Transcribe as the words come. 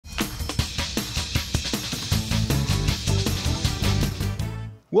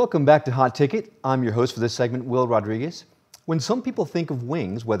Welcome back to Hot Ticket. I'm your host for this segment, Will Rodriguez. When some people think of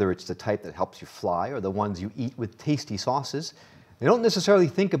wings, whether it's the type that helps you fly or the ones you eat with tasty sauces, they don't necessarily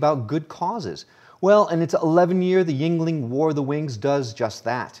think about good causes. Well, in its 11th year, the Yingling War of the Wings does just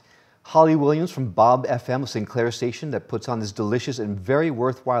that. Holly Williams from Bob FM, a Sinclair station that puts on this delicious and very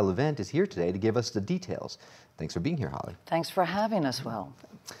worthwhile event, is here today to give us the details. Thanks for being here, Holly. Thanks for having us, Will.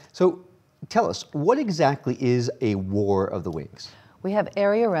 So tell us, what exactly is a War of the Wings? We have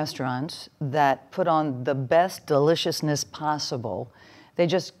area restaurants that put on the best deliciousness possible. They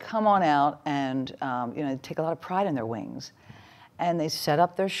just come on out and take a lot of pride in their wings. And they set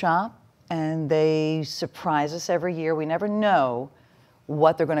up their shop and they surprise us every year. We never know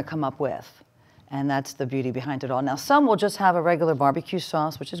what they're going to come up with. And that's the beauty behind it all. Now, some will just have a regular barbecue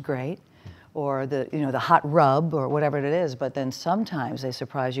sauce, which is great, or the hot rub or whatever it is, but then sometimes they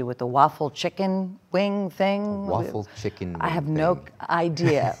surprise you with the waffle chicken wing thing. Waffle chicken wing I have no thing.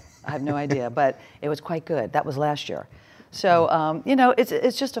 idea. I have no idea, but it was quite good. That was last year. So,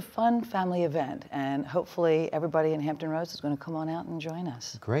 it's just a fun family event, and hopefully everybody in Hampton Roads is going to come on out and join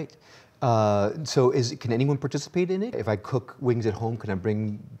us. Great. So can anyone participate in it? If I cook wings at home, can I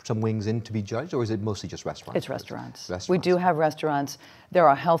bring some wings in to be judged, or is it mostly just restaurants? It's restaurants. We do have restaurants. There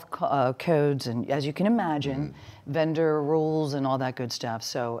are health codes, and as you can imagine, vendor rules and all that good stuff.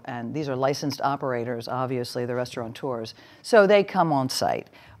 So, and these are licensed operators, obviously, the restaurateurs. So they come on site,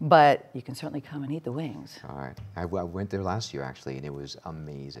 but you can certainly come and eat the wings. All right. I went there last year, actually, and it was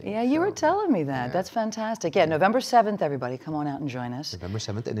amazing. Yeah, you were telling me that. Yeah. That's fantastic. Yeah, November 7th, everybody, come on out and join us. November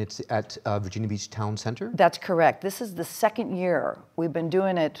 7th, and it's at Virginia Beach Town Center? That's correct. This is the second year. We've been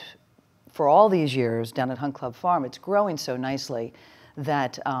doing it for all these years down at Hunt Club Farm. It's growing so nicely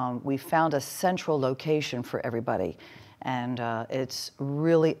that we found a central location for everybody. And it's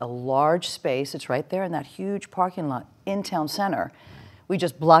really a large space. It's right there in that huge parking lot in Town Center. We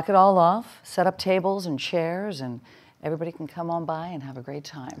just block it all off, set up tables and chairs, and everybody can come on by and have a great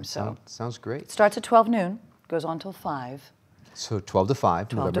time. So sounds great. It starts at 12 noon, goes on till 5. So 12 to 5,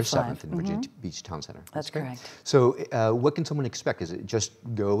 12 November to 5. 7th in Virginia Beach Town Center. That's correct. So what can someone expect? Is it just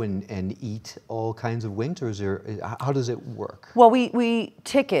go and eat all kinds of wings, or is there, how does it work? Well, we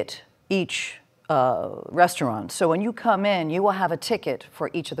ticket each restaurant. So when you come in, you will have a ticket for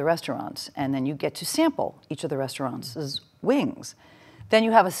each of the restaurants, and then you get to sample each of the restaurants' wings. Then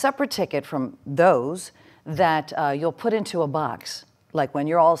you have a separate ticket from those that you'll put into a box. Like when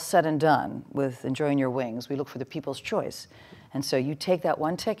you're all said and done with enjoying your wings, we look for the people's choice. And so you take that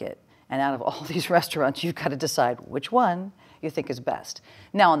one ticket, and out of all these restaurants, you've got to decide which one you think is best.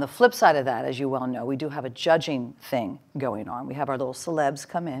 Now, on the flip side of that, as you well know, we do have a judging thing going on. We have our little celebs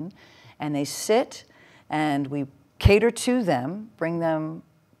come in, and they sit, and we cater to them, bring them,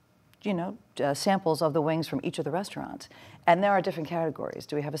 samples of the wings from each of the restaurants. And there are different categories.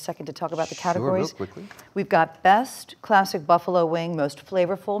 Do we have a second to talk about the categories? Sure, real quickly. We've got best classic buffalo wing, most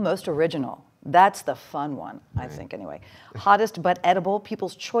flavorful, most original. That's the fun one, I think, anyway. Hottest but edible,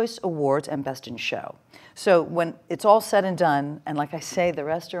 People's Choice Awards, and best in show. So when it's all said and done, and like I say, the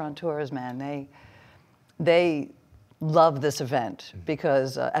restaurateurs, man, they love this event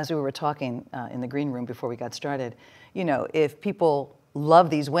because as we were talking in the green room before we got started, if people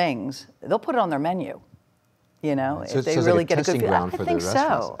love these wings, they'll put it on their menu. So if they really get a good feel. I think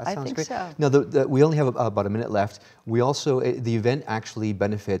so. I think so. Now, we only have about a minute left. We also, the event actually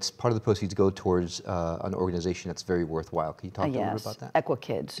benefits, part of the proceeds go towards an organization that's very worthwhile. Can you talk a little bit about that?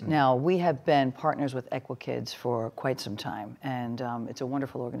 EquiKids. Now, we have been partners with EquiKids for quite some time, and it's a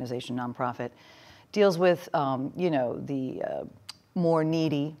wonderful organization, nonprofit. Deals with, the more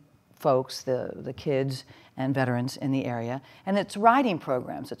needy folks, the kids and veterans in the area. And it's riding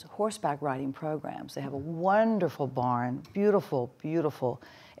programs, it's horseback riding programs. They have a wonderful barn, beautiful, beautiful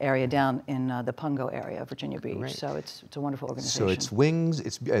area down in the Pungo area of Virginia Beach. Great. So it's a wonderful organization. So it's wings,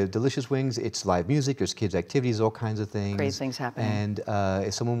 it's delicious wings, it's live music, there's kids activities, all kinds of things. Great things happening. And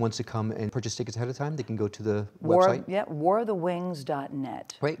if someone wants to come and purchase tickets ahead of time, they can go to the website? Yeah,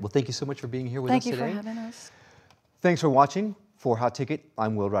 warofthewings.net. Great, well thank you so much for being here with us today. Thank you for having us. Thanks for watching. For Hot Ticket,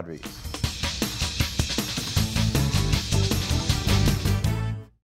 I'm Will Rodriguez.